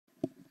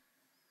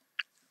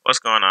What's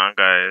going on,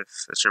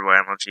 guys? It's your boy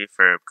MLG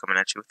for coming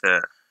at you with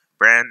a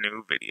brand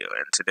new video.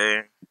 And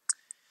today,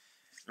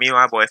 me and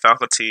my boy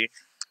Faculty,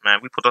 man,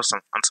 we put us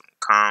on some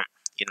comp.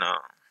 It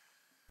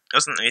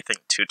wasn't anything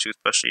too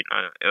special.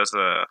 It was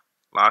a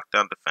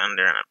lockdown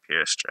defender and a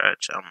pure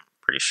stretch. I'm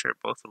pretty sure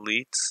both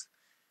elites.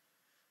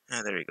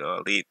 Yeah, there we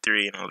go, Elite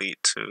 3 and Elite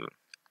 2.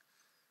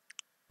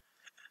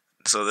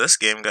 So this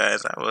game,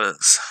 guys,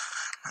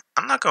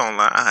 I'm not gonna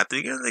lie, at the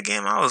beginning of the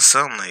game, I was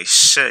selling like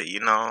shit.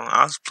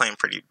 I was playing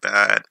pretty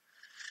bad.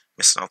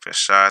 Missing open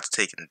shots,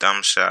 taking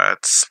dumb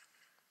shots.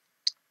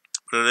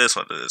 But it is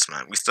what it is,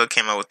 man. We still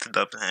came out with the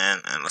dub in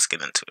hand, and let's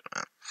get into it,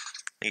 man.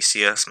 You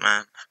see us,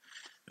 man.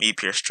 Me,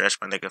 pure stretch,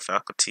 my nigga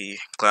Faculty,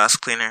 glass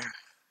cleaner.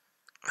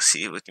 Let's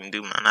see what we can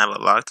do, man. I have a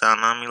lockdown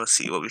on me. Let's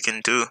see what we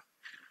can do.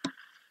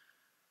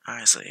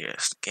 Alright, so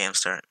here's the game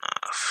starting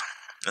off.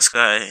 This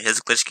guy, his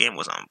glitch game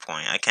was on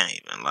point. I can't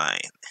even lie.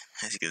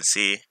 As you can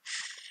see,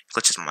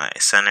 glitches my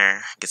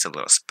center, gets a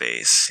little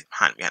space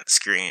behind the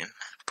screen,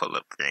 pull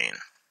up green.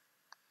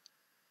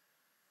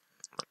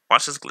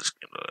 Watch this glitch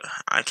game, though.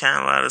 I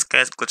can't lie, this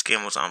guy's glitch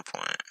game was on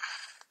point.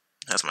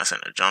 That's my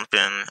center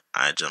jumping.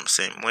 I jump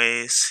same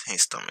ways. He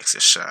still makes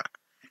his shot.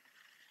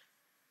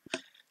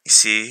 You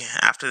see,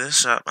 after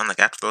this shot, and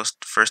after those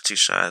first two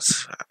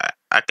shots,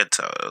 I could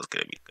tell it was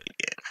gonna be a good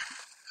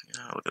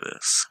game. Look at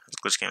this.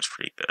 This glitch game's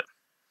pretty good.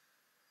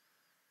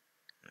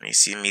 And you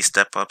see me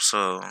step up,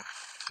 so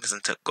he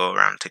doesn't go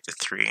around and take the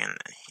 3, and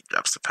he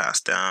drops the pass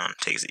down,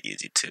 takes it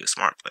easy too.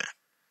 Smart play.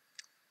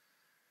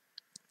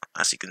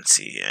 As you can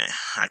see,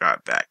 I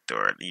got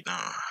backdoored.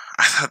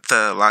 I thought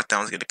the lockdown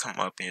was gonna come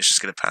up and he was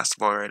just gonna pass the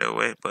ball right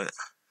away, but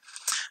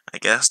I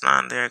guess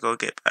not. There, go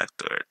get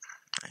backdoored.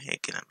 I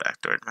hate getting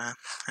backdoored, man.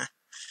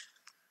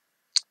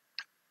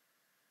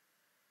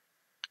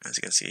 As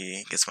you can see,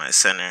 he gets my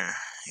center,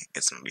 he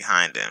gets him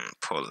behind him,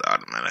 pulls it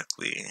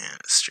automatically,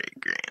 and straight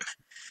green.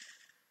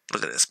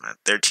 Look at this, man.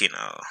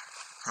 13-0.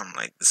 I'm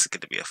like, this is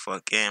gonna be a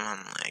fuck game.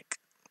 I'm like,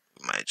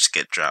 we might just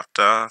get dropped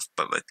off,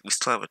 but we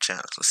still have a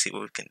chance. Let's see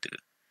what we can do.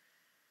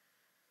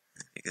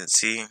 You can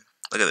see,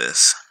 look at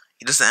this.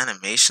 He does the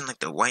animation,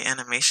 the white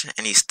animation,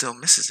 and he still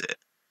misses it.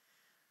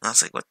 And I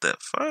was like, what the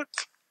fuck?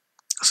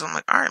 So I'm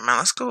like, alright, man,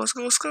 let's go.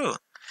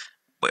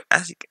 But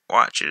as you can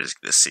watch, you're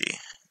just gonna see.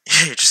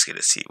 You're just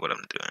gonna see what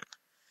I'm doing.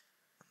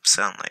 I'm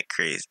sounding like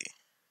crazy.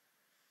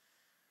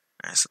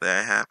 Alright, so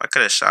there I have. I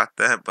could have shot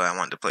that, but I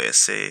wanted to play it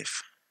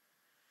safe.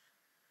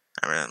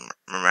 I remember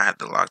I had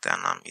the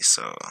lockdown on me,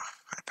 so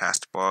I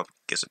passed the ball,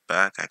 gives it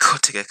back. I go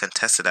take a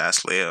contested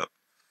ass layup.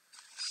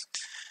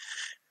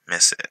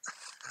 Miss it.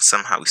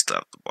 Somehow we still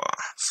have the ball.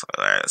 So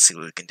alright, let's see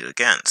what we can do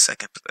again.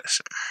 Second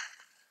possession.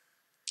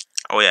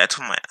 Oh yeah, I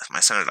told my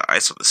center to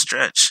ISO the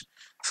stretch,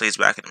 so he's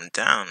backing him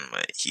down,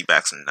 but he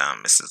backs him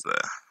down, misses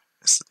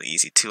the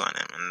easy 2 on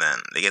him, and then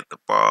they get the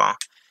ball.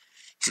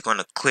 He's going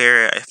to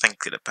clear it. I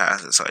think get a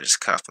pass it, so I just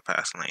cut off the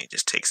pass and he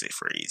just takes it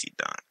for an easy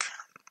dunk.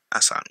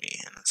 That's on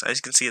me. And so as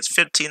you can see, it's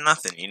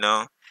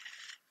 15-0.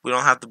 We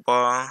don't have the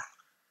ball.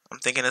 I'm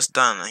thinking it's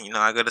done.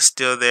 I got a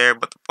steal there,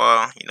 but the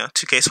ball,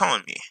 2K's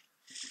holding me.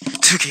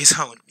 2K's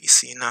holding me.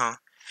 So,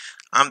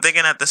 I'm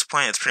thinking at this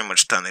point it's pretty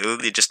much done. They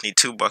literally just need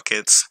 2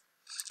 buckets,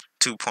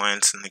 2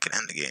 points, and they can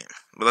end the game.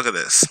 But look at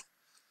this.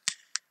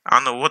 I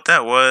don't know what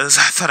that was.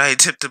 I thought I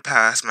tipped the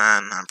pass,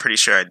 man. I'm pretty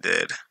sure I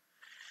did.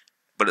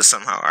 But it's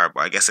somehow our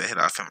ball. I guess it hit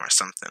off him or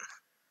something.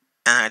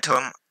 And I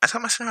told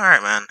my son,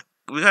 alright, man,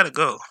 we gotta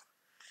go.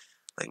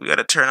 We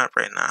gotta turn up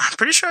right now. I'm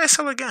pretty sure I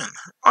sell again.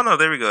 Oh no,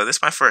 there we go. This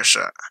is my first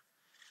shot.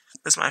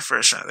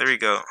 There we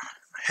go.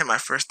 I hit my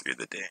first 3 of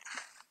the day.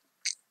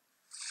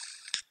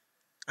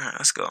 Alright,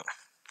 let's go.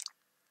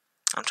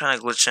 I'm trying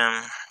to glitch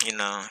him.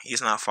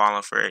 He's not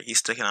falling for it. He's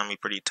sticking on me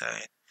pretty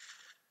tight.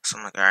 So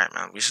I'm like, alright,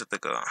 man, we should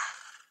go.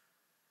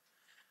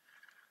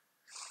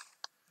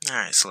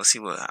 Alright, so let's see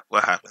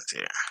what happens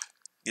here.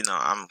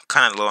 I'm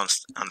kind of low on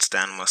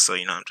stamina, so,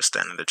 I'm just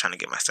standing there trying to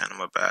get my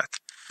stamina back.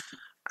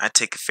 I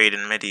take a fade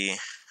in midi,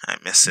 I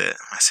miss it,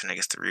 my center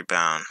gets the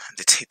rebound,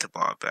 they take the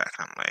ball back.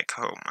 I'm like,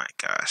 oh my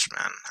gosh,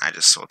 man, I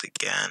just sold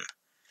again.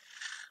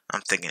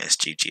 I'm thinking it's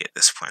GG at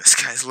this point. This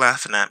guy's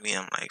laughing at me,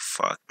 I'm like,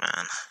 fuck,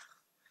 man.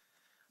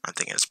 I'm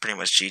thinking it's pretty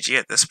much GG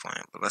at this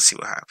point, but let's see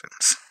what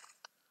happens.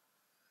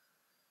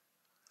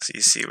 So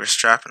you see, we're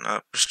strapping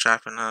up.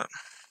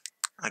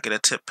 I get a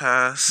tip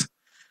pass,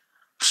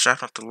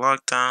 strapping up the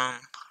lockdown.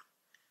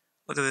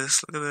 Look at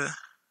this,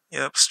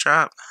 yep,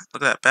 strap.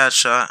 Look at that bad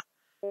shot.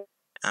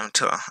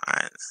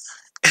 Alright.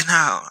 And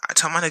now, I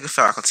tell my nigga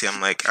Faculty, I'm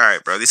like,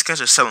 alright, bro, these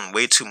guys are selling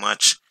way too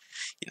much.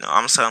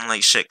 I'm selling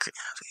like shit.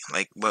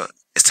 But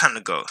it's time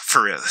to go.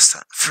 For real this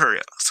time. For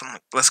real. So I'm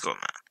like, let's go, man.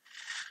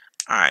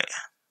 Alright.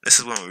 This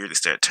is when we really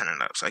start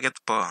turning up. So I get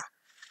the ball.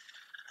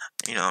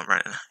 I'm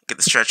running. Get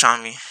the stretch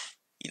on me.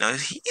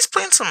 He's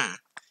playing some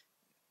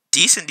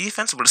decent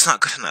defense, but it's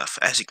not good enough.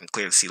 As you can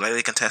clearly see.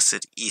 Lightly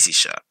contested. Easy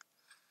shot.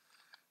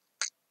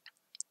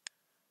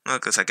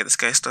 Look, I get this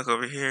guy stuck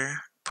over here.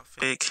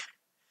 Fake.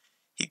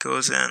 He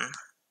goes in.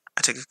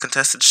 I take a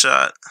contested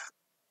shot.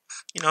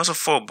 You know, it was a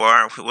full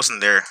bar. It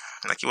wasn't there.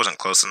 Like, it wasn't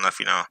close enough,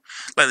 you know.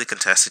 Lightly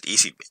contested,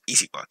 easy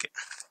bucket.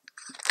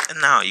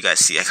 And now you guys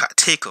see I got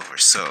takeover,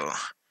 so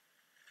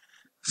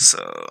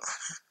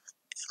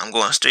I'm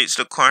going straight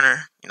to the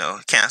corner. You know,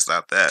 can't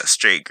stop that.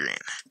 Straight green.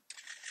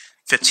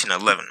 15-11,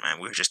 man.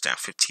 We were just down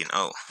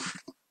 15-0.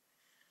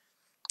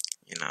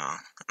 You know,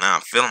 now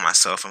I'm feeling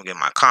myself. I'm getting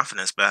my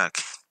confidence back.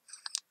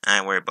 I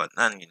ain't worried about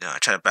nothing, you know. I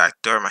try to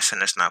backdoor. My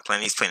center's not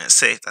playing. He's playing it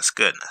safe. That's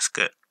good. That's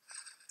good.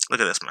 Look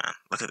at this, man.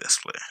 Look at this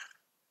player.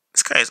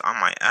 This guy is on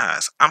my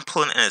ass. I'm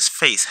pulling in his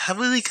face.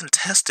 Heavily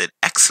contested.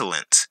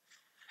 Excellent.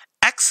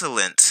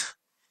 Excellent.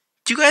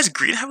 Do you guys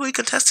green heavily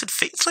contested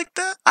face like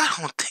that? I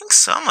don't think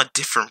so. I'm a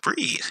different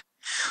breed.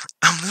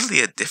 I'm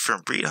literally a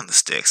different breed on the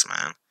sticks,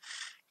 man.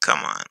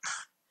 Come on.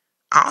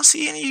 I don't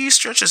see any of you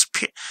stretchers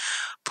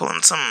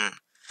pulling some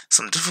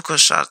difficult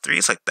shot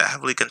threes like that,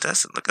 heavily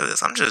contested. Look at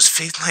this. I'm just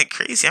fading like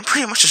crazy. I'm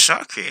pretty much a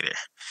shot creator.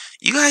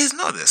 You guys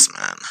know this,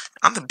 man.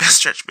 I'm the best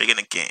stretch big in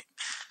the game.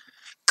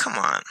 Come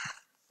on.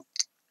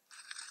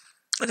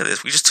 Look at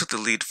this. We just took the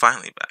lead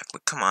finally back.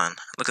 Look, come on.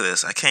 Look at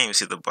this. I can't even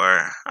see the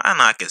bar. I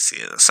know I can see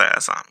it. Sorry,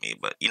 that's on me.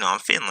 But, you know, I'm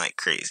feeling like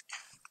crazy.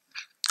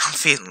 I'm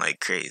feeling like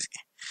crazy.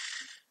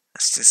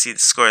 As you can see, the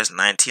score is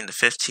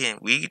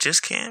 19-15. We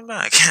just came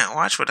back.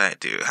 Watch what I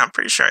do. I'm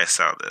pretty sure I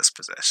saw this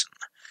possession.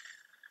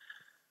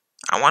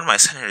 I wanted my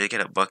center to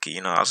get a bucket.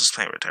 You know, I was just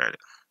playing retarded.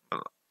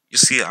 But you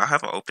see, I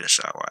have an open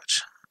shot.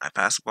 Watch. I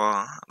pass the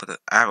ball. Look,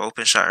 I have an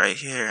open shot right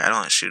here. I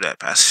don't shoot. I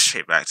pass it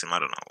straight back to him. I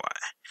don't know why.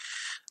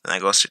 Then I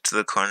go straight to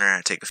the corner.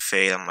 I take a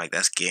fade. I'm like,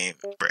 that's game.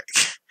 Break.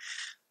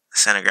 The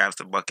center grabs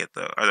the bucket,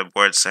 though. Or the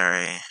board,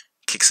 sorry.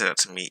 Kicks it up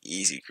to me.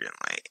 Easy green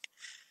light.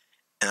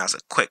 And that was a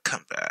quick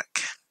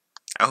comeback.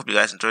 I hope you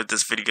guys enjoyed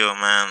this video,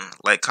 man.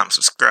 Like, comment,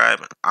 subscribe,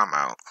 and I'm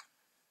out.